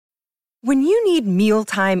When you need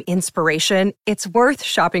mealtime inspiration, it's worth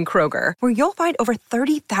shopping Kroger, where you'll find over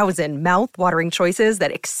 30,000 mouth-watering choices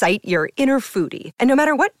that excite your inner foodie. And no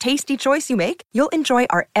matter what tasty choice you make, you'll enjoy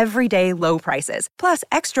our everyday low prices, plus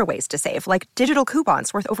extra ways to save, like digital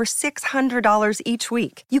coupons worth over $600 each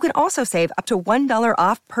week. You can also save up to $1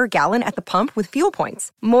 off per gallon at the pump with fuel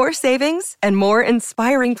points. More savings and more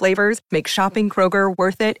inspiring flavors make shopping Kroger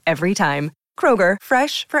worth it every time. Kroger,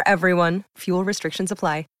 fresh for everyone. Fuel restrictions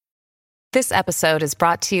apply. This episode is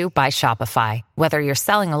brought to you by Shopify. Whether you're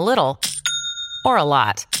selling a little or a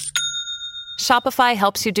lot, Shopify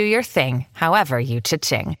helps you do your thing, however you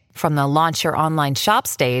cha-ching. From the launch your online shop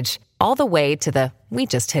stage, all the way to the we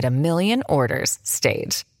just hit 1 million orders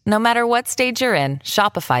stage. No matter what stage you're in,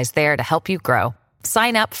 Shopify's there to help you grow.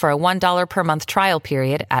 Sign up for a $1 per month trial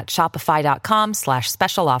period at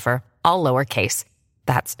shopify.com/special offer, all lowercase.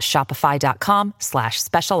 That's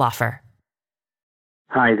shopify.com/special offer.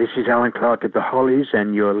 Hi, this is Alan Clark at the Hollies,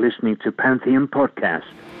 and you're listening to Pantheon Podcast.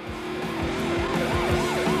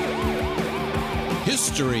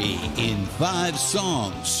 History in 5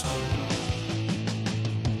 Songs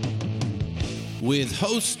with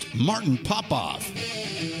host Martin Popoff.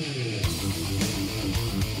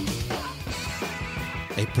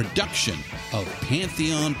 A production of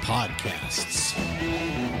Pantheon Podcasts.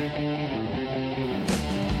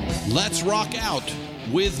 Let's rock out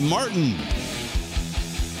with Martin.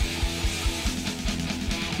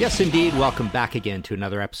 Yes, indeed. Welcome back again to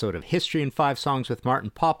another episode of History in 5 Songs with Martin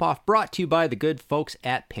Popoff, brought to you by the good folks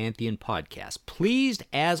at Pantheon Podcast. Pleased,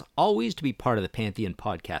 as always, to be part of the Pantheon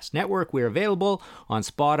Podcast Network. We're available on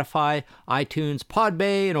Spotify, iTunes,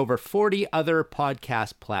 Podbay, and over 40 other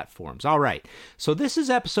podcast platforms. All right, so this is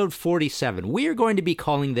episode 47. We are going to be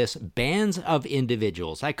calling this Bands of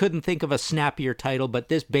Individuals. I couldn't think of a snappier title, but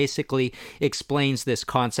this basically explains this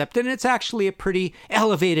concept, and it's actually a pretty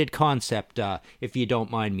elevated concept, if you don't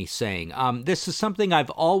mind me saying. This is something I've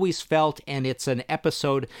always felt, and it's an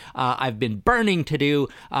episode I've been burning to do,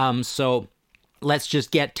 so let's just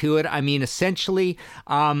get to it. I mean, essentially,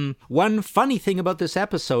 one funny thing about this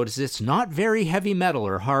episode is it's not very heavy metal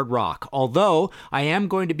or hard rock, although I am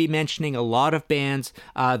going to be mentioning a lot of bands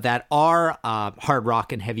that are hard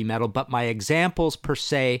rock and heavy metal, but my examples per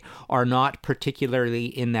se are not particularly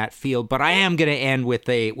in that field, but I am going to end with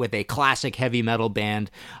a classic heavy metal band,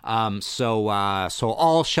 so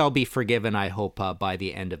all shall be forgiven, I hope, by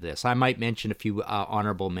the end of this. I might mention a few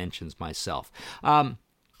honorable mentions myself.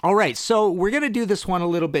 All right, so we're going to do this one a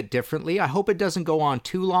little bit differently. I hope it doesn't go on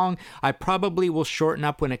too long. I probably will shorten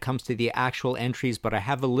up when it comes to the actual entries, but I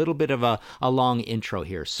have a little bit of a long intro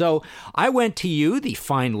here. So I went to you, the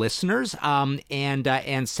fine listeners, and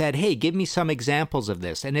said, hey, give me some examples of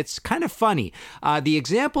this. And it's kind of funny. The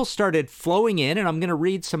examples started flowing in, and I'm going to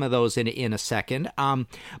read some of those in a second.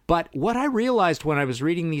 But what I realized when I was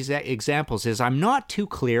reading these examples is I'm not too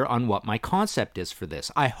clear on what my concept is for this.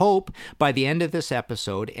 I hope by the end of this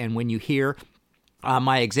episode, and when you hear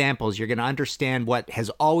my examples, you're going to understand what has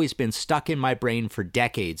always been stuck in my brain for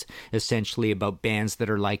decades, essentially, about bands that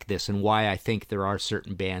are like this and why I think there are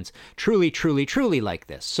certain bands truly, truly, truly like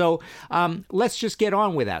this. So let's just get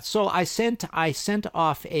on with that. So I sent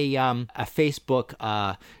off a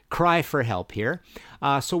Facebook cry for help here.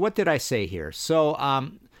 So what did I say here? So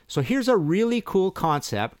here's a really cool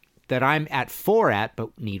concept that I'm at 4 at,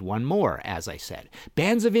 but need one more, as I said.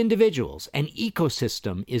 Bands of Individuals. An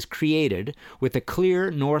ecosystem is created with a clear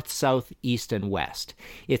north, south, east, and west.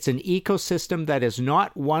 It's an ecosystem that is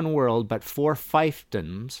not one world, but 4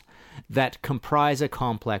 fiefdoms that comprise a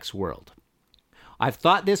complex world. I've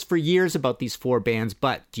thought this for years about these 4 bands,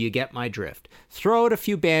 but do you get my drift? Throw out a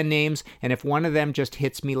few band names, and if one of them just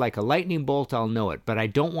hits me like a lightning bolt, I'll know it. But I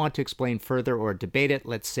don't want to explain further or debate it.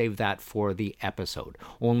 Let's save that for the episode.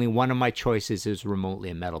 Only one of my choices is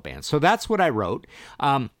remotely a metal band. So that's what I wrote.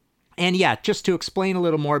 And yeah, just to explain a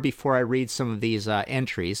little more before I read some of these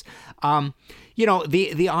entries,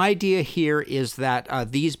 the idea here is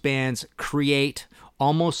that these bands create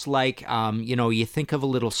almost like, you think of a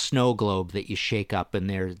little snow globe that you shake up and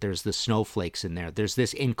there's the snowflakes in there. There's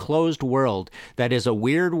this enclosed world that is a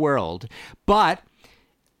weird world, but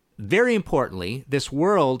very importantly, this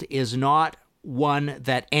world is not one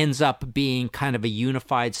that ends up being kind of a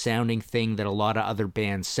unified sounding thing that a lot of other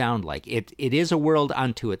bands sound like. It is a world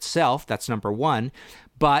unto itself, that's number one,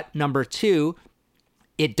 but number two,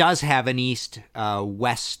 it does have an east,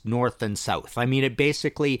 west, north, and south. I mean, it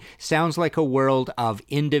basically sounds like a world of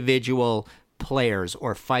individual players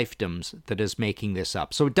or fiefdoms that is making this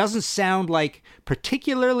up. So it doesn't sound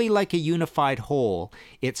particularly like a unified whole.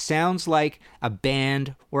 It sounds like a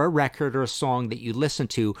band or a record or a song that you listen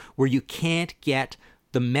to where you can't get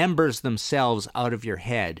the members themselves out of your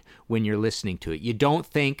head when you're listening to it. You don't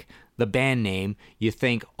think the band name, you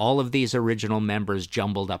think all of these original members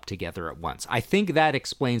jumbled up together at once. I think that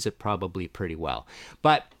explains it probably pretty well.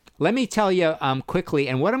 But let me tell you quickly,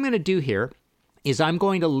 and what I'm going to do here is I'm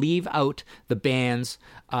going to leave out the bands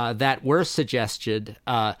that were suggested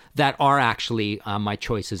that are actually my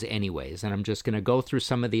choices anyways. And I'm just going to go through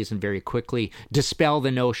some of these and very quickly dispel the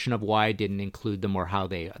notion of why I didn't include them or how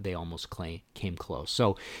they almost came close.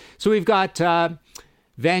 So we've got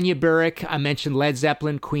Vanya Burek. I mentioned Led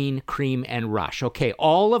Zeppelin, Queen, Cream, and Rush. Okay,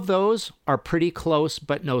 all of those are pretty close,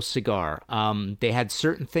 but no cigar. They had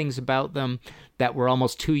certain things about them that were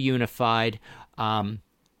almost too unified.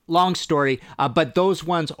 Long story, but those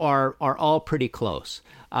ones are all pretty close.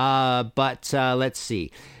 But let's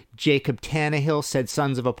see. Jacob Tannehill said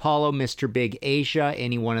Sons of Apollo, Mr. Big, Asia.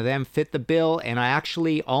 Any one of them fit the bill, and I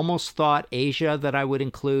actually almost thought Asia that I would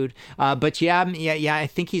include. But yeah, I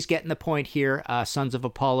think he's getting the point here. Sons of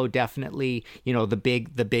Apollo, definitely. The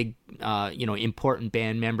big, important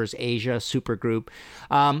band members. Asia, supergroup.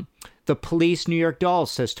 The Police, New York Dolls,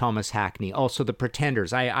 says Thomas Hackney. Also the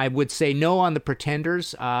Pretenders. I would say no on the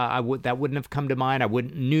Pretenders. That wouldn't have come to mind.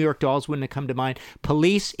 New York Dolls wouldn't have come to mind.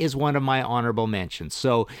 Police is one of my honorable mentions.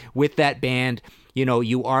 So with that band,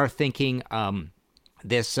 you are thinking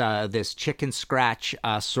this chicken scratch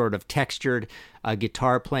sort of textured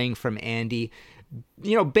guitar playing from Andy.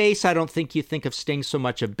 Bass, I don't think you think of Sting so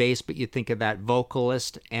much of bass, but you think of that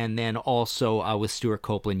vocalist. And then also with Stuart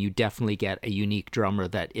Copeland, you definitely get a unique drummer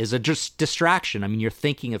that is a distraction. I mean, you're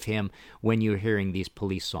thinking of him when you're hearing these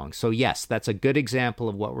Police songs. So yes, that's a good example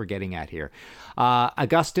of what we're getting at here.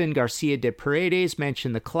 Agustin Garcia de Paredes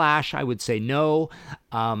mentioned The Clash. I would say no.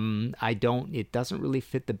 It doesn't really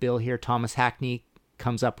fit the bill here. Thomas Hackney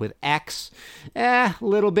comes up with X. A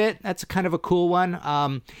little bit. That's kind of a cool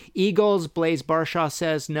one. Eagles, Blaze Barshaw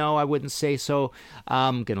says, no, I wouldn't say so.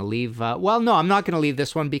 I'm going to leave... I'm not going to leave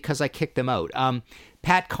this one because I kicked them out.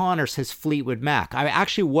 Pat Connor says Fleetwood Mac. I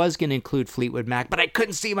actually was going to include Fleetwood Mac, but I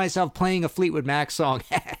couldn't see myself playing a Fleetwood Mac song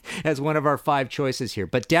as one of our 5 choices here.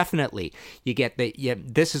 But definitely, you get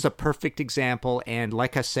this is a perfect example, and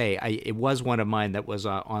like I say, it was one of mine that was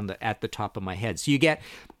at the top of my head. So you get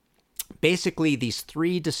basically these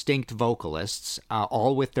 3 distinct vocalists,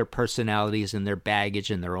 all with their personalities and their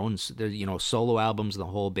baggage and their solo albums, the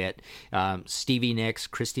whole bit. Stevie Nicks,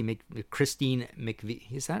 Christine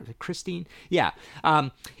McVie, is that Christine? Yeah,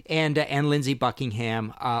 and Lindsey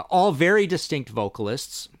Buckingham, all very distinct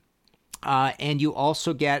vocalists. And you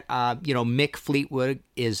also get, Mick Fleetwood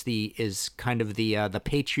is kind of the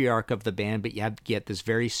patriarch of the band, but you get this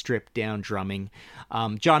very stripped down drumming.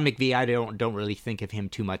 John McVie, I don't really think of him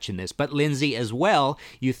too much in this, but Lindsey as well.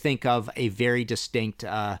 You think of a very distinct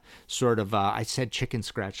sort of. I said Chicken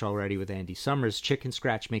Scratch already with Andy Summers. Chicken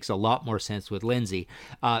Scratch makes a lot more sense with Lindsey.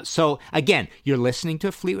 So again, you're listening to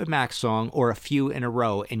a Fleetwood Mac song or a few in a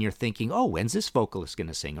row, and you're thinking, oh, when's this vocalist going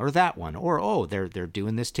to sing, or that one, or oh, they're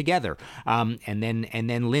doing this together. And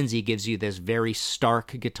then Lindsey gives you this very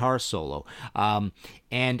stark guitar solo,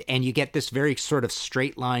 and you get this very sort of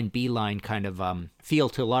straight line, beeline kind of feel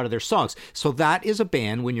to a lot of their songs. So that is a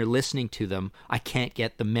band, when you're listening to them, I can't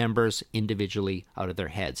get the members individually out of their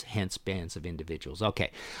heads, hence bands of individuals.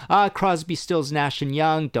 Okay. Crosby, Stills, Nash &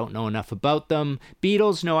 Young, don't know enough about them.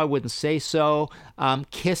 Beatles, no, I wouldn't say so.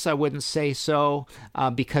 Kiss, I wouldn't say so,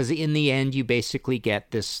 because in the end, you basically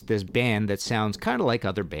get this band that sounds kind of like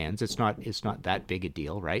other bands. It's not that big a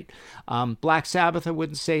deal, right? Black Sabbath, I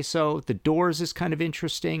wouldn't say so. The Doors is kind of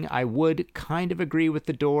interesting. I would kind of agree with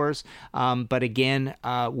the Doors, but again,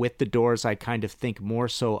 with the Doors, I kind of think more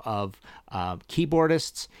so of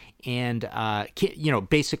keyboardists and,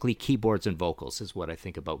 basically keyboards and vocals is what I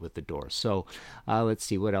think about with the Doors. So let's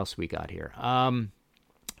see what else we got here.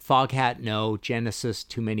 Foghat, no. Genesis,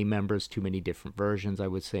 too many members, too many different versions, I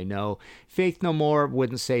would say no. Faith No More,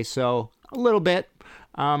 wouldn't say so. A little bit.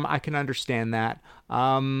 I can understand that.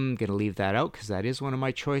 I'm going to leave that out because that is one of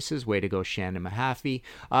my choices. Way to go, Shannon Mahaffey.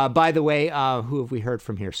 By the way, who have we heard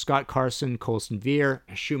from here? Scott Carson, Colson Veer,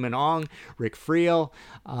 Schumann Ong, Rick Friel.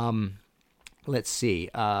 Let's see.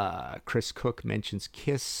 Chris Cook mentions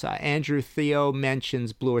Kiss. Andrew Theo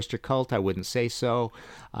mentions Blue Oyster Cult. I wouldn't say so.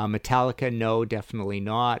 Metallica, no, definitely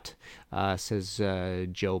not. Says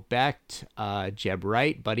Joe Becht. Jeb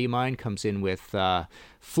Wright, buddy of mine, comes in with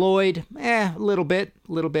Floyd. A little bit.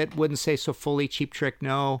 Wouldn't say so fully. Cheap Trick,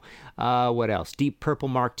 no. What else? Deep Purple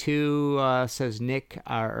Mark II, says Nick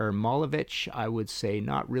Ermolovich. I would say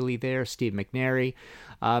not really there. Steve McNary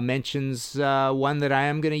mentions one that I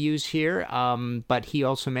am going to use here, but he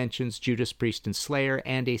also mentions Judas Priest and Slayer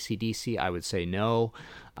and AC/DC. I would say no.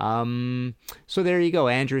 So there you go.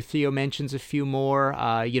 Andrew Theo mentions a few more,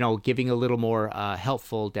 giving a little more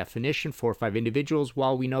helpful definition. 4 or 5 individuals.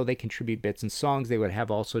 While we know they contribute bits and songs, they would have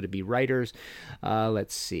also to be writers.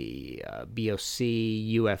 Let's see. BOC,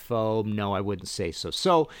 UFO. No, I wouldn't say so.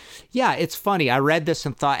 So, yeah, it's funny. I read this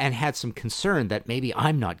and thought and had some concern that maybe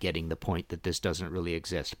I'm not getting the point that this doesn't really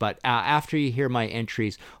exist. But after you hear my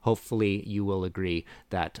entries, hopefully you will agree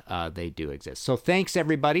that they do exist. So thanks,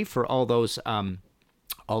 everybody, for all those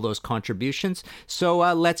contributions. So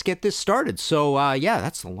let's get this started. So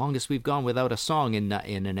that's the longest we've gone without a song in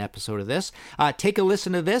an episode of this. Take a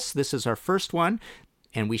listen to this. This is our first one,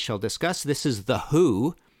 and we shall discuss. This is The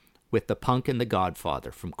Who with The Punk and the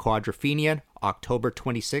Godfather from Quadrophenia, October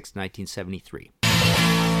 26, 1973.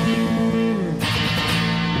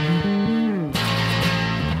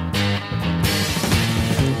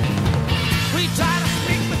 We try to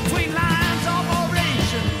speak between lines of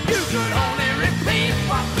oration. You could only repeat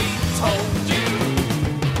what we told you.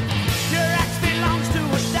 Your axe belongs to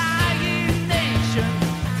a dying nation.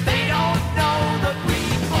 They don't know that we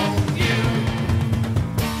own you.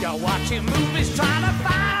 You're watching movies trying to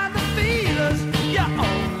find the feelers. You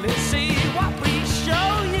only see what we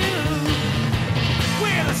show you.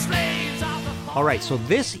 We're the slaves of the... All right, so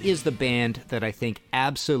this is the band that I think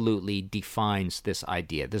absolutely defines this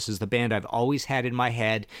idea. This is the band I've always had in my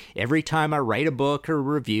head every time I write a book or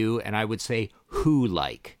review, and I would say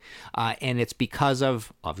Who-like. And it's because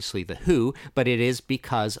of, obviously, The Who, but it is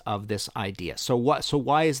because of this idea. So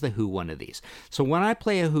why is The Who one of these? So when I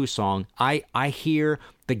play a Who song, I hear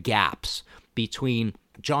the gaps between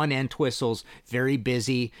John Entwistle's very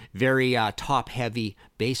busy, very top-heavy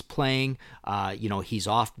bass playing. He's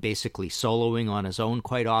off basically soloing on his own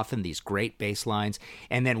quite often, these great bass lines.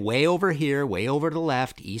 And then way over here, way over to the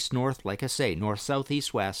left, east-north, like I say, north-south,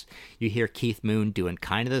 east-west, you hear Keith Moon doing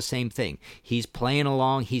kind of the same thing. He's playing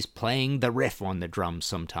along, he's playing the riff on the drums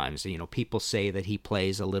sometimes. People say that he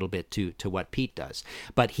plays a little bit to what Pete does.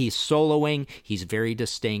 But he's soloing, he's very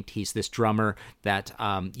distinct, he's this drummer that,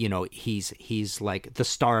 he's like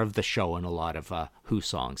the star of the show in a lot of Who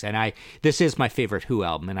songs. And this is my favorite Who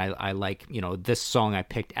album, and I like, this song I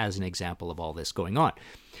picked as an example of all this going on.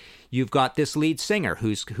 You've got this lead singer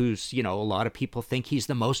who's a lot of people think he's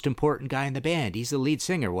the most important guy in the band. He's the lead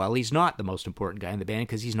singer. Well, he's not the most important guy in the band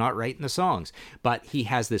because he's not writing the songs. But he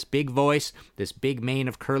has this big voice, this big mane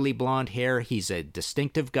of curly blonde hair. He's a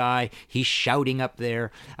distinctive guy. He's shouting up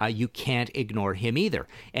there. You can't ignore him either.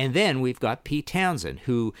 And then we've got Pete Townsend,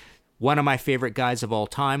 who... one of my favorite guys of all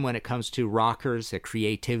time when it comes to rockers,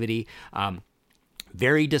 creativity,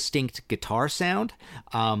 very distinct guitar sound.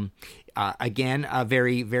 Again,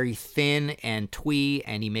 very, very thin and twee,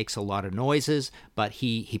 and he makes a lot of noises, but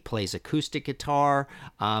he plays acoustic guitar.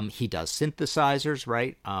 He does synthesizers,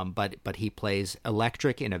 right? But he plays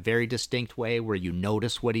electric in a very distinct way where you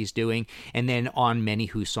notice what he's doing. And then on many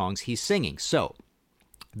Who songs, he's singing. So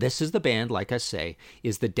this is the band, like I say,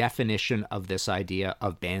 is the definition of this idea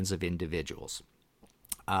of bands of individuals.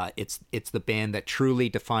 It's the band that truly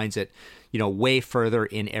defines it, way further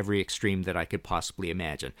in every extreme that I could possibly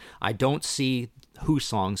imagine. I don't see Who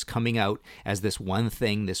songs coming out as this one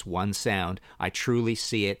thing, this one sound. I truly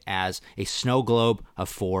see it as a snow globe of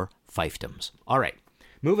 4 fiefdoms. All right,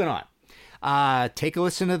 moving on. Take a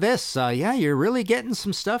listen to this. You're really getting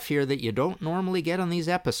some stuff here that you don't normally get on these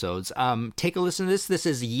episodes. Take a listen to this. This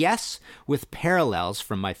is Yes with Parallels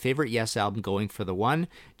from my favorite Yes album, Going for the One,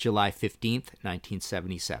 July 15th,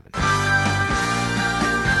 1977.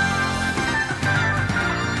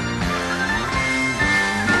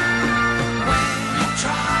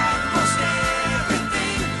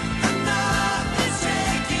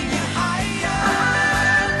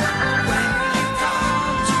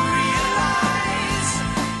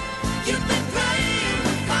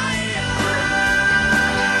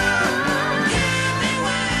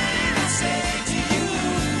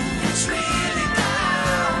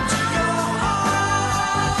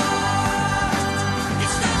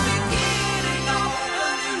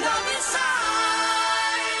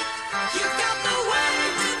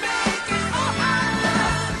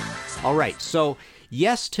 All right, so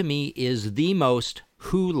Yes to me is the most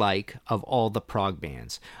Who-like of all the prog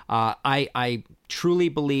bands. I truly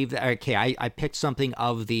believe that, I picked something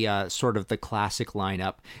of the sort of the classic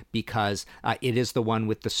lineup because it is the one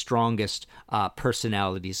with the strongest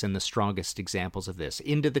personalities and the strongest examples of this.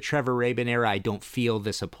 Into the Trevor Rabin era, I don't feel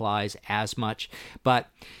this applies as much, but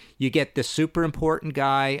you get this super important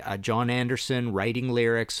guy, John Anderson, writing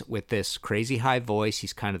lyrics with this crazy high voice.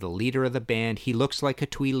 He's kind of the leader of the band. He looks like a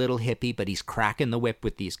twee little hippie, but he's cracking the whip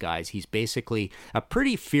with these guys. He's basically a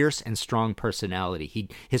pretty fierce and strong personality.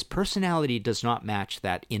 His personality does not not match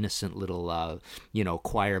that innocent little,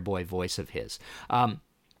 choir boy voice of his.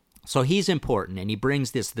 So he's important, and he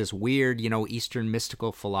brings this weird, Eastern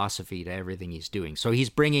mystical philosophy to everything he's doing. So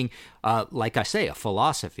he's bringing, like I say, a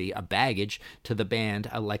philosophy, a baggage to the band,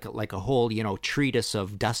 like a whole, treatise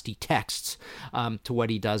of dusty texts to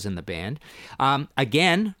what he does in the band.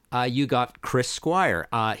 Again, you got Chris Squire,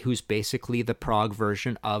 who's basically the prog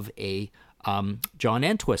version of a John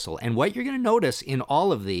Entwistle. And what you're going to notice in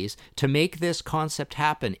all of these, to make this concept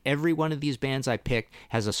happen, every one of these bands I picked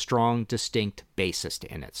has a strong, distinct bassist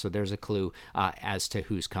in it. So there's a clue as to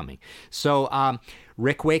who's coming. So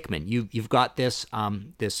Rick Wakeman, you've got this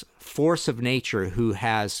this force of nature who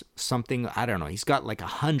has something, I don't know, he's got like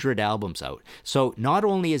 100 albums out. So not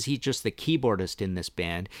only is he just the keyboardist in this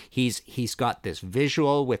band, he's got this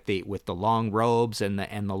visual with the long robes and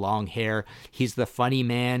the long hair. He's the funny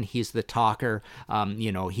man, he's the talker.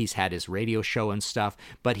 He's had his radio show and stuff,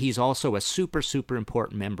 but he's also a super, super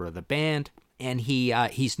important member of the band. And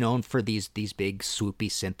he's known for these big swoopy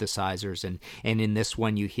synthesizers, and in this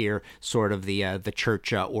one you hear sort of the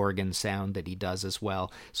church organ sound that he does as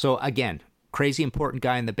well. So again, crazy important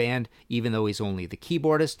guy in the band, even though he's only the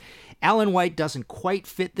keyboardist. Alan White doesn't quite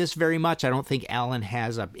fit this very much. I don't think Alan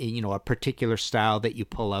has a particular style that you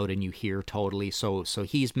pull out and you hear totally. So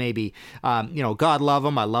he's maybe God love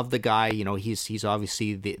him. I love the guy. He's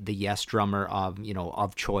obviously the Yes drummer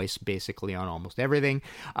of choice basically on almost everything.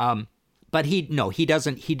 But he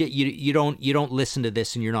doesn't. You don't listen to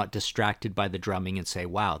this and you're not distracted by the drumming and say,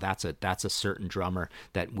 "Wow, that's a certain drummer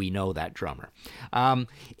that we know that drummer."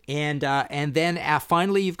 And then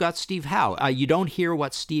finally you've got Steve Howe. You don't hear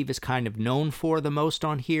what Steve is kind of known for the most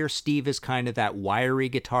on here. Steve is kind of that wiry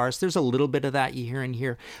guitarist. There's a little bit of that you hear in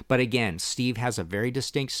here, but again, Steve has a very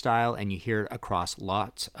distinct style, and you hear it across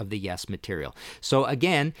lots of the Yes material. So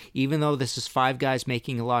again, even though this is five guys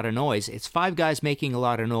making a lot of noise, it's five guys making a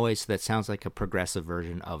lot of noise that sounds like a progressive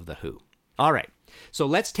version of The Who. All right, so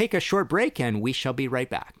let's take a short break and we shall be right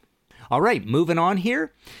back. All right, moving on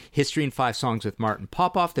here. History in 5 Songs with Martin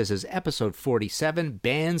Popoff. This is episode 47,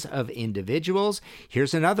 Bands of Individuals.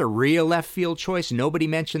 Here's another real left field choice. Nobody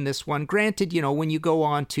mentioned this one. Granted, when you go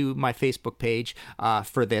on to my Facebook page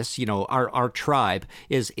for this, our tribe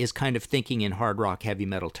is kind of thinking in hard rock, heavy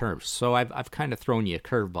metal terms. So I've kind of thrown you a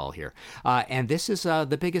curveball here. And this is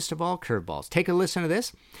the biggest of all curveballs. Take a listen to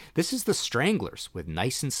this. This is the Stranglers with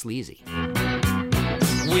Nice and Sleazy.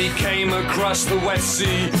 We came across the West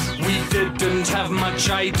Sea. We didn't have much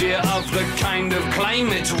idea of the kind of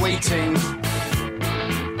climate waiting.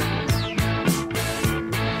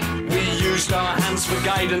 We used our hands for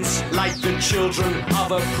guidance, like the children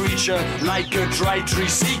of a preacher, like a dry tree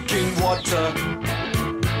seeking water,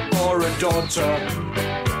 or a daughter.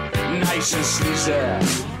 Nice and sleazy,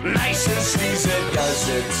 nice and sleazy does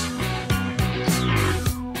it.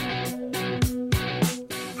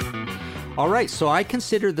 All right, so I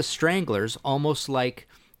consider the Stranglers almost like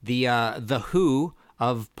the Who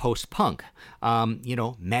of post-punk.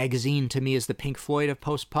 Magazine to me is the Pink Floyd of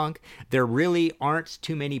post-punk. There really aren't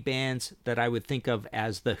too many bands that I would think of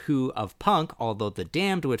as the Who of punk, although the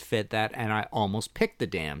Damned would fit that, and I almost picked the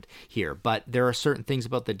Damned here. But there are certain things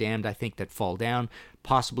about the Damned I think that fall down,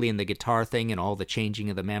 possibly in the guitar thing and all the changing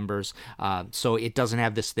of the members. So it doesn't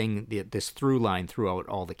have this through line throughout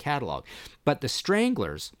all the catalog. But the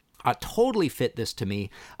Stranglers totally fit this to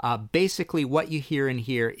me. Basically, what you hear in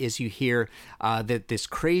here is you hear that this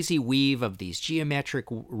crazy weave of these geometric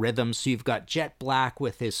rhythms. So you've got Jet Black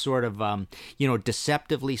with his sort of,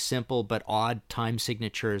 deceptively simple but odd time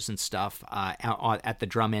signatures and stuff at the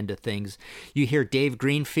drum end of things. You hear Dave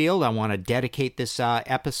Greenfield. I want to dedicate this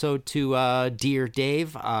episode to dear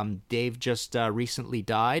Dave. Dave just recently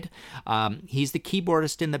died. He's the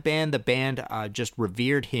keyboardist in the band. The band just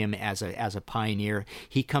revered him as a pioneer.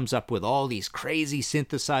 He comes up with all these crazy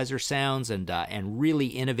synthesizer sounds and really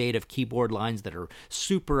innovative keyboard lines that are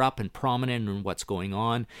super up and prominent in what's going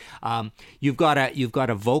on. You've got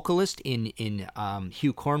a vocalist in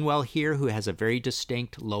Hugh Cornwell here who has a very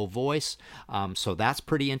distinct low voice, so that's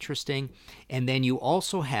pretty interesting. And then you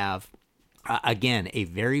also have again, a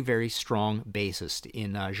very, very strong bassist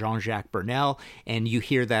in Jean-Jacques Burnel, and you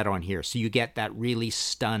hear that on here. So you get that really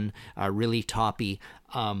really toppy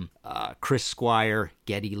Chris Squire,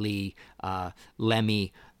 Geddy Lee,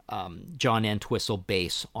 Lemmy, John Entwistle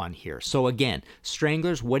bass on here. So again,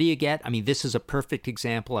 Stranglers, what do you get? I mean, this is a perfect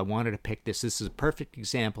example. I wanted to pick this. This is a perfect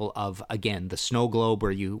example of, again, the snow globe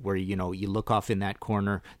where you look off in that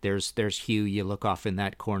corner. There's Hugh. You look off in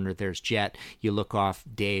that corner. There's Jet. You look off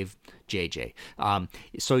Dave, JJ.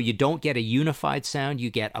 So you don't get a unified sound. You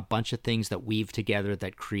get a bunch of things that weave together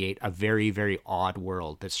that create a very, very odd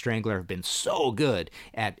world. The Strangler have been so good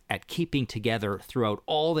at keeping together throughout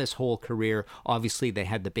all this whole career. Obviously, they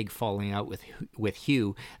had the big falling out with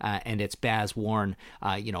Hugh, and it's Baz Warren,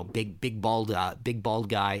 big bald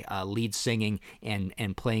guy, lead singing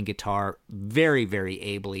and playing guitar very, very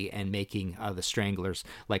ably, and making the Stranglers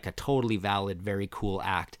like a totally valid, very cool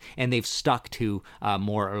act. And they've stuck to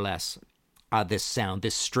more or less this sound,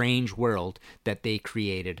 this strange world that they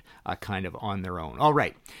created kind of on their own. All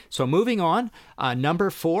right, so moving on, number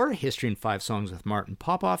 4, History in 5 Songs with Martin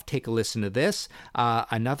Popoff. Take a listen to this.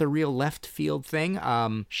 Another real left field thing.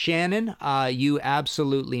 Shannon, you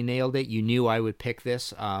absolutely nailed it. You knew I would pick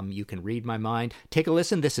this. You can read my mind. Take a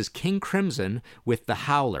listen. This is King Crimson with The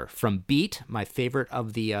Howler from Beat, my favorite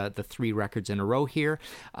of the 3 records in a row here,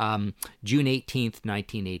 June 18th,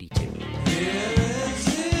 1982.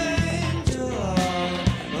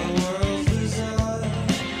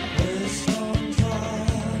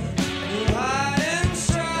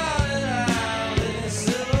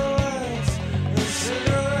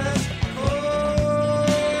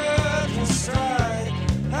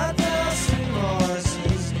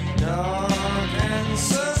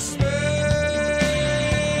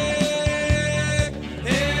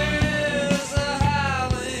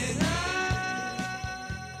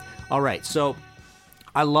 All right, so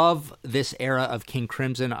I love this era of King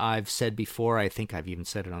Crimson. I've said before, I think I've even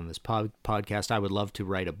said it on this podcast, I would love to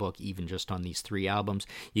write a book even just on these 3 albums.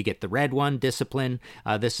 You get the red one, Discipline.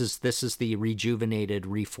 This is the rejuvenated,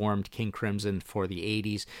 reformed King Crimson for the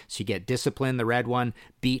 80s. So you get Discipline, the red one,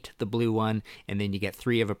 Beat, the blue one, and then you get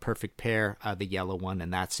 3 of a Perfect Pair, the yellow one,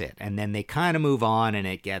 and that's it. And then they kind of move on, and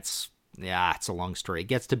it gets... yeah, it's a long story. It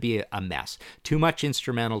gets to be a mess. Too much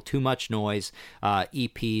instrumental, too much noise,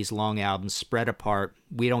 EPs, long albums, spread apart.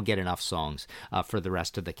 We don't get enough songs for the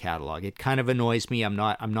rest of the catalog. It kind of annoys me. I'm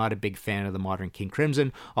not a big fan of the modern King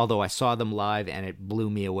Crimson, although I saw them live and it blew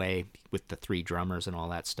me away with the 3 drummers and all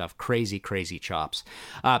that stuff. Crazy, crazy chops.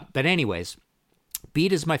 But anyways,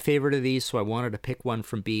 Beat is my favorite of these, so I wanted to pick one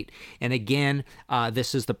from Beat. And again,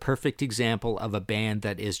 this is the perfect example of a band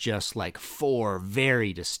that is just like 4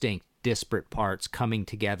 very distinct, disparate parts coming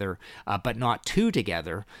together, but not too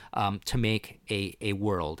together, to make a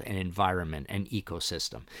world, an environment, an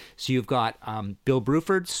ecosystem. So you've got Bill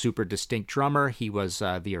Bruford, super distinct drummer. He was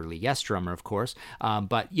the early Yes drummer, of course.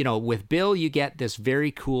 But, with Bill, you get this very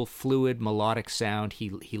cool, fluid, melodic sound.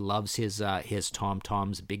 He loves his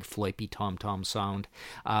tom-toms, big floppy tom-tom sound.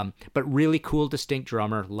 But really cool, distinct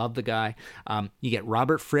drummer. Love the guy. You get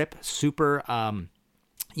Robert Fripp, super...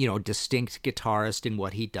 distinct guitarist in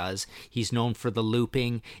what he does. He's known for the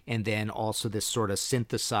looping and then also this sort of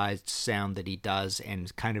synthesized sound that he does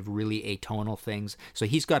and kind of really atonal things. So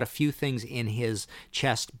he's got a few things in his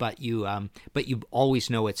chest, but you always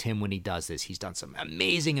know it's him when he does this. He's done some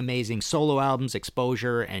amazing, amazing solo albums,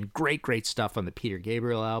 Exposure, and great, great stuff on the Peter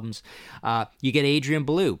Gabriel albums. You get Adrian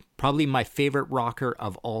Belew, probably my favorite rocker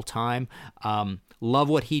of all time. Love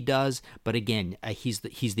what he does, but again, he's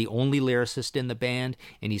the only lyricist in the band,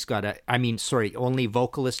 and he's got only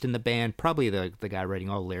vocalist in the band, probably the guy writing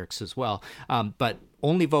all the lyrics as well, but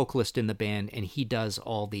only vocalist in the band, and he does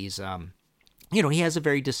all these... he has a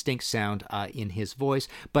very distinct sound in his voice,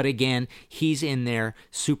 but again, he's in there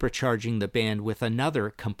supercharging the band with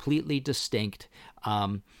another completely distinct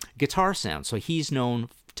guitar sound. So he's known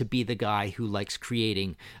to be the guy who likes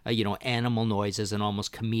creating, animal noises and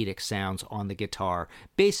almost comedic sounds on the guitar.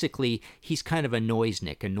 Basically, he's kind of a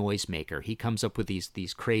noisemaker, a noisemaker. He comes up with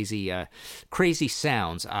these crazy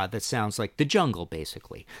sounds that sounds like the jungle,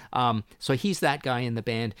 basically. So he's that guy in the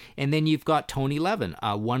band. And then you've got Tony Levin,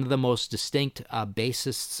 one of the most distinct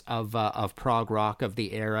bassists of prog rock of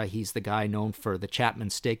the era. He's the guy known for the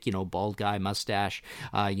Chapman stick, bald guy, mustache,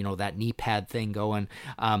 that knee pad thing going.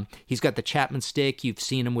 He's got the Chapman stick. You've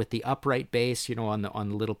seen him with the upright bass, on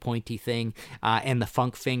the little pointy thing, and the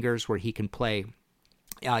funk fingers where he can play.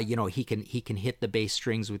 He can hit the bass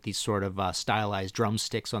strings with these sort of stylized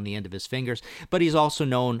drumsticks on the end of his fingers. But he's also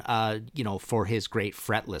known, for his great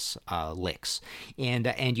fretless licks,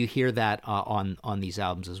 and you hear that on these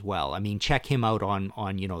albums as well. I mean, check him out on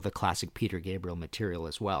the classic Peter Gabriel material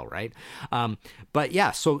as well, right? But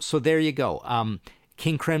yeah, so there you go.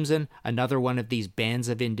 King Crimson, another one of these bands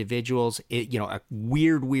of individuals. A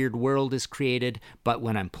weird world is created, but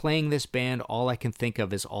when I'm playing this band, all I can think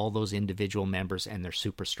of is all those individual members and their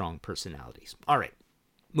super strong personalities. All right.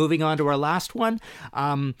 Moving on to our last one,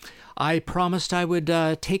 I promised I would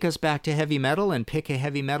take us back to heavy metal and pick a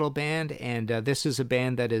heavy metal band, and this is a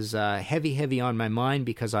band that is heavy on my mind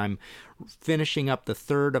because I'm finishing up the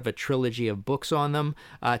third of a trilogy of books on them.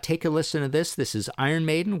 Take a listen to this. This is Iron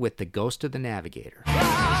Maiden with The Ghost of the Navigator. Still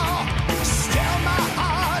my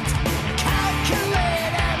heart,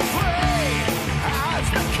 calculate and pray as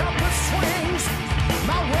the compass swings.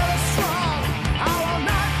 My will is strong, I will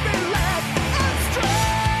not be led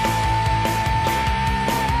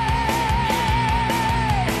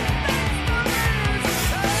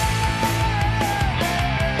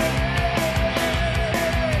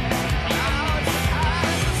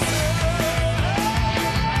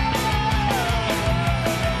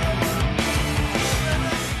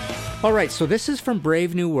All right, so this is from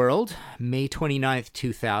Brave New World, May 29th,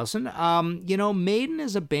 2000. Maiden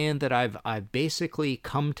is a band that I've basically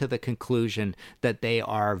come to the conclusion that they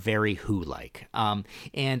are very Who-like.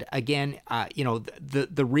 And again,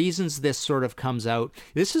 the reasons this sort of comes out,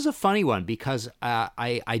 this is a funny one because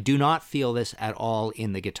I do not feel this at all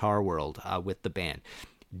in the guitar world with the band.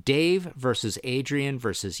 Dave versus Adrian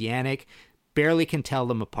versus Yannick, barely can tell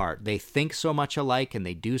them apart. They think so much alike and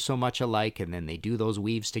they do so much alike, and then they do those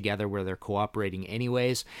weaves together where they're cooperating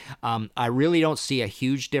anyways. I really don't see a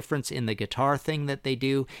huge difference in the guitar thing that they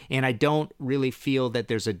do, and I don't really feel that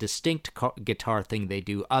there's a distinct guitar thing they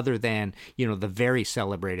do other than, the very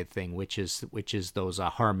celebrated thing, which is those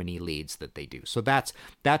harmony leads that they do. So that's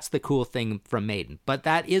the cool thing from Maiden. But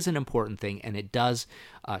that is an important thing, and it does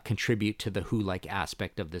contribute to the Who-like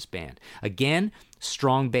aspect of this band. Again,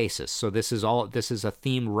 strong bassist. So this is a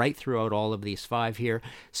theme right throughout all of these five here.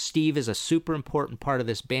 Steve is a super important part of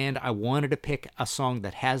this band. I wanted to pick a song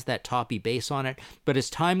that has that toppy bass on it, but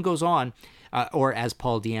as time goes on, or as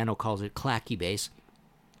Paul Di'Anno calls it, clacky bass,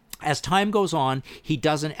 as time goes on, he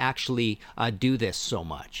doesn't actually do this so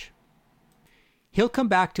much. He'll come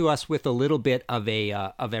back to us with a little bit of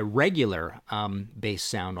a regular bass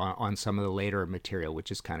sound on some of the later material,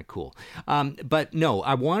 which is kind of cool. But no,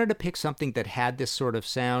 I wanted to pick something that had this sort of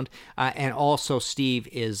sound, and also Steve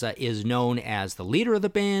is known as the leader of the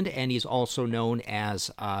band, and he's also known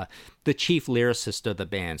as the chief lyricist of the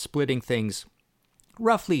band, splitting things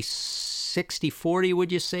roughly 60-40,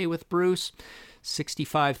 would you say, with Bruce?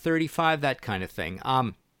 65-35, that kind of thing.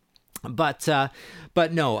 But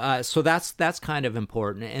no, so that's kind of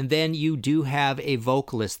important. And then you do have a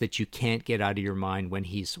vocalist that you can't get out of your mind when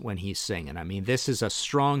he's singing. I mean, this is a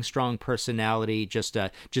strong personality, just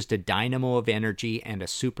a dynamo of energy and a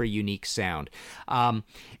super unique sound.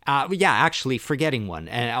 Actually forgetting one,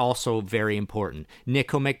 and also very important,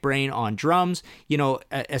 Nicko McBrain on drums.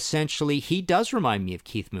 Essentially he does remind me of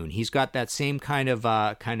Keith Moon. He's got that same kind of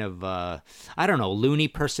loony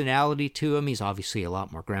personality to him. He's obviously a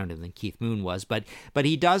lot more grounded than Keith Moon was, but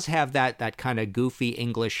he does have that kind of goofy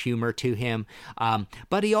English humor to him.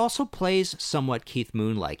 But he also plays somewhat Keith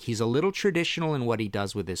Moon-like. He's a little traditional in what he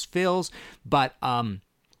does with his fills, but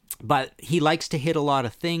he likes to hit a lot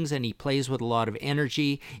of things, and he plays with a lot of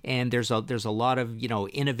energy, and there's a lot of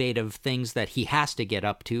innovative things that he has to get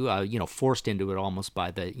up to, forced into it almost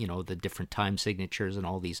by the the different time signatures and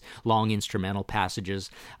all these long instrumental passages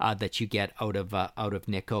that you get out of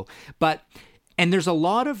Nicko. And there's a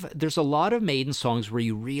lot of Maiden songs where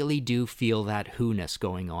you really do feel that who-ness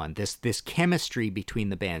going on, this chemistry between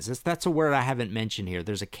the bands. That's a word I haven't mentioned here.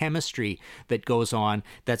 There's a chemistry that goes on,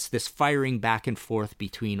 that's this firing back and forth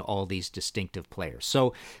between all these distinctive players.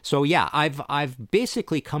 So yeah, I've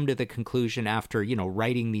basically come to the conclusion after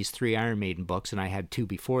writing these 3 Iron Maiden books, and I had 2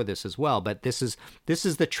 before this as well. But this is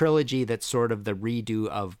the trilogy that's sort of the redo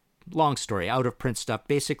of, long story, out of print stuff,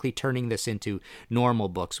 basically turning this into normal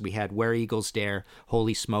books. We had Where Eagles Dare,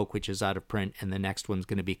 Holy Smoke, which is out of print, and the next one's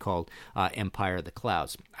going to be called Empire of the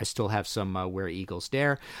Clouds. I still have some Where Eagles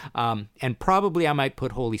Dare, and probably I might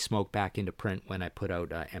put Holy Smoke back into print when I put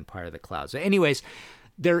out Empire of the Clouds. Anyways,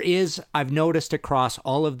 I've noticed across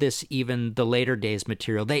all of this, even the later days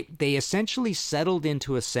material, they essentially settled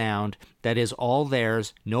into a sound that is all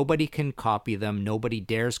theirs. Nobody can copy them. Nobody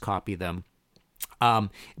dares copy them.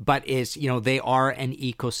 But they are an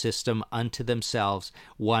ecosystem unto themselves,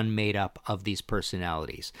 one made up of these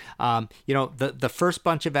personalities. The first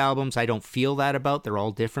bunch of albums, I don't feel that about. They're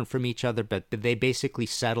all different from each other, but they basically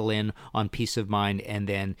settle in on Peace of Mind, and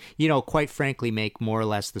then, quite frankly, make more or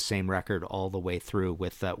less the same record all the way through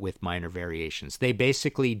with minor variations. They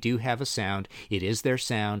basically do have a sound. It is their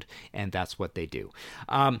sound, and that's what they do.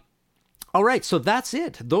 All right, so that's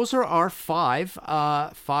it. Those are our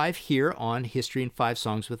five here on History in 5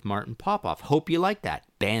 Songs with Martin Popoff. Hope you like that.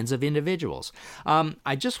 Bands of individuals.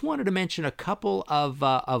 I just wanted to mention a couple of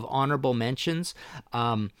honorable mentions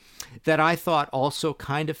that I thought also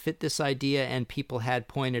kind of fit this idea, and people had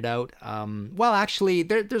pointed out. Well, actually,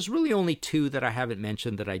 there's really only 2 that I haven't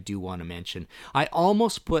mentioned that I do want to mention. I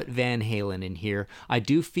almost put Van Halen in here. I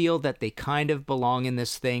do feel that they kind of belong in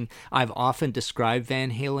this thing. I've often described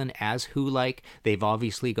Van Halen as Who-like. They've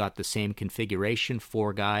obviously got the same configuration,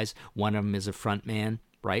 4 guys. One of them is a front man.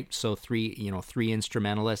 Right, so 3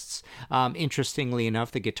 instrumentalists. Interestingly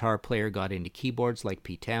enough, the guitar player got into keyboards like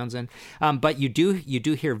Pete Townsend. But you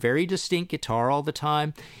do hear very distinct guitar all the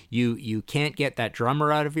time. You can't get that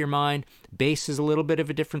drummer out of your mind. Bass is a little bit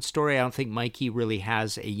of a different story. I don't think Mikey really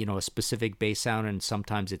has a specific bass sound, and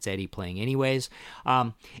sometimes it's Eddie playing anyways.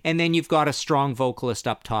 And then you've got a strong vocalist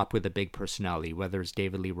up top with a big personality, whether it's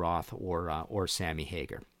David Lee Roth or Sammy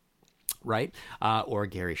Hagar. Right? Or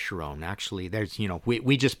Gary Cherone. Actually, there's,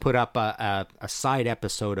 we just put up a side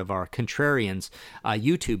episode of our Contrarians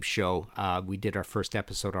YouTube show. We did our first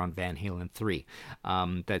episode on Van Halen 3.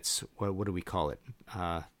 That's, what do we call it?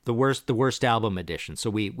 The worst album edition.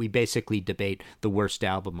 So we basically debate the worst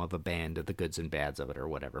album of a band, the goods and bads of it, or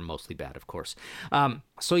whatever. Mostly bad, of course.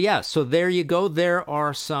 So there you go. There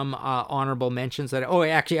are some honorable mentions that. Oh,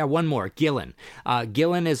 actually, one more. Gillan.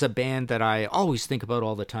 Gillan is a band that I always think about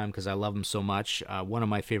all the time because I love them so much. One of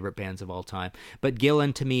my favorite bands of all time. But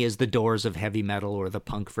Gillan to me is the Doors of heavy metal, or the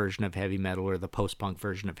punk version of heavy metal, or the post-punk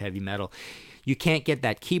version of heavy metal. You can't get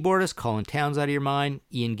that keyboardist, Colin Towns, out of your mind.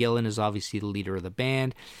 Ian Gillan is obviously the leader of the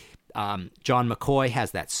band. John McCoy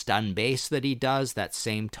has that stun bass that he does, that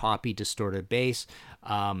same toppy, distorted bass.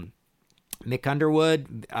 Mick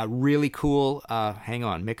Underwood, really cool.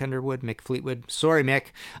 Mick Underwood, Mick Fleetwood. Sorry,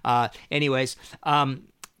 Mick.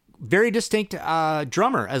 Very distinct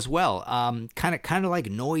drummer as well. Kind of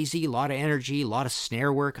like noisy, a lot of energy, a lot of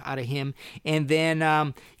snare work out of him. And then,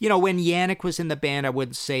 when Yannick was in the band, I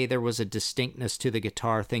wouldn't say there was a distinctness to the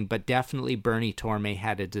guitar thing, but definitely Bernie Torme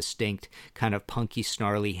had a distinct kind of punky,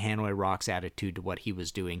 snarly Hanoi Rocks attitude to what he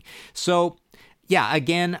was doing. So, yeah,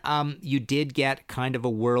 again, you did get kind of a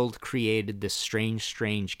world created, this strange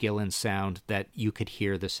Gillan sound that you could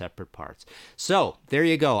hear the separate parts. So there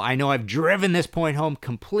you go. I know I've driven this point home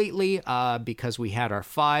completely because we had our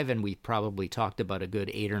 5 and we probably talked about a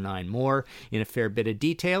good 8 or 9 more in a fair bit of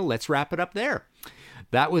detail. Let's wrap it up there.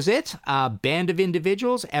 That was it. Band of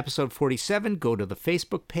Individuals, episode 47. Go to the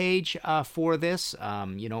Facebook page for this.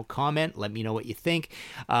 Comment. Let me know what you think.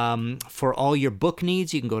 For all your book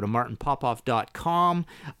needs, you can go to martinpopoff.com.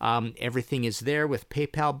 Everything is there with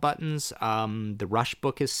PayPal buttons. The Rush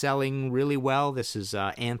book is selling really well. This is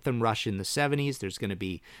Anthem Rush in the 70s. There's going to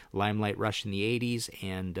be Limelight Rush in the 80s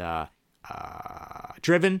and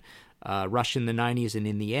Driven Rush in the 90s and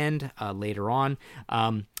In the End later on.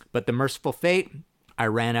 But The Merciful Fate, I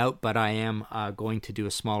ran out, but I am going to do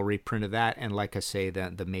a small reprint of that. And like I say,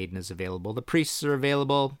 the Maiden is available. The Priests are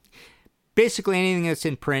available. Basically anything that's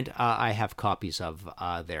in print, I have copies of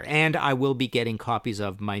there. And I will be getting copies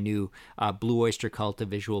of my new Blue Oyster Cult, a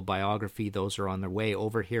visual biography. Those are on their way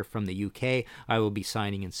over here from the UK. I will be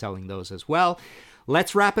signing and selling those as well.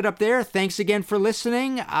 Let's wrap it up there. Thanks again for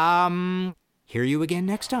listening. Hear you again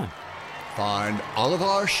next time. Find all of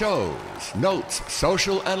our shows, notes,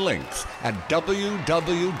 social, and links at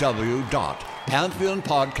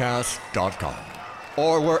www.pantheonpodcast.com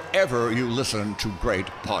or wherever you listen to great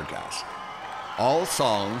podcasts. All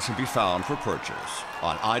songs can be found for purchase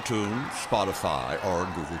on iTunes, Spotify, or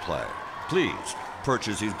Google Play. Please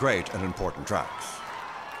purchase these great and important tracks.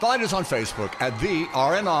 Find us on Facebook at the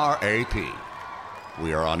RNRAP.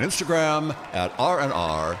 We are on Instagram at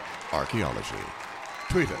RNR Archaeology.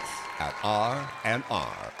 Tweet us at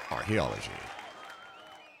RNR Archaeology.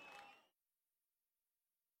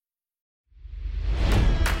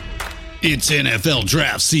 It's NFL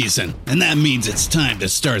draft season, and that means it's time to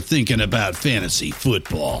start thinking about fantasy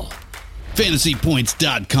football.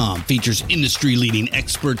 FantasyPoints.com features industry-leading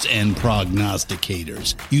experts and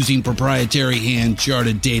prognosticators using proprietary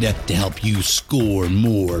hand-charted data to help you score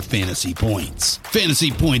more fantasy points.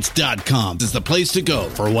 FantasyPoints.com is the place to go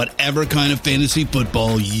for whatever kind of fantasy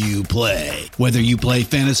football you play. Whether you play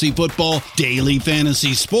fantasy football, daily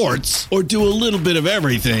fantasy sports, or do a little bit of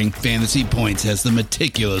everything, Fantasy Points has the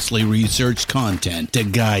meticulously researched content to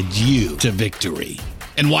guide you to victory.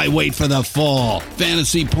 And why wait for the fall?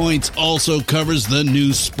 Fantasy Points also covers the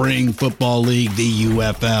new spring football league, the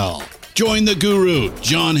UFL. Join the Guru,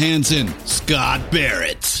 John Hansen, Scott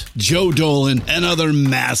Barrett, Joe Dolan, and other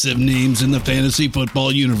massive names in the fantasy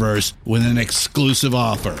football universe with an exclusive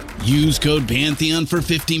offer. Use code Pantheon for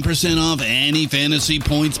 15% off any Fantasy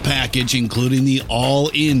Points package, including the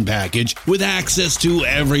all-in package with access to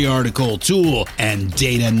every article, tool, and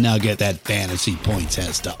data nugget that Fantasy Points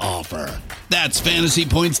has to offer. That's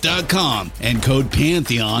fantasypoints.com and code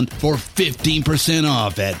Pantheon for 15%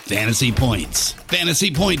 off at Fantasy Points.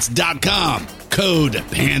 Fantasypoints.com, code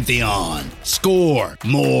Pantheon. Score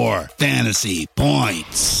more fantasy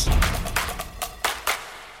points.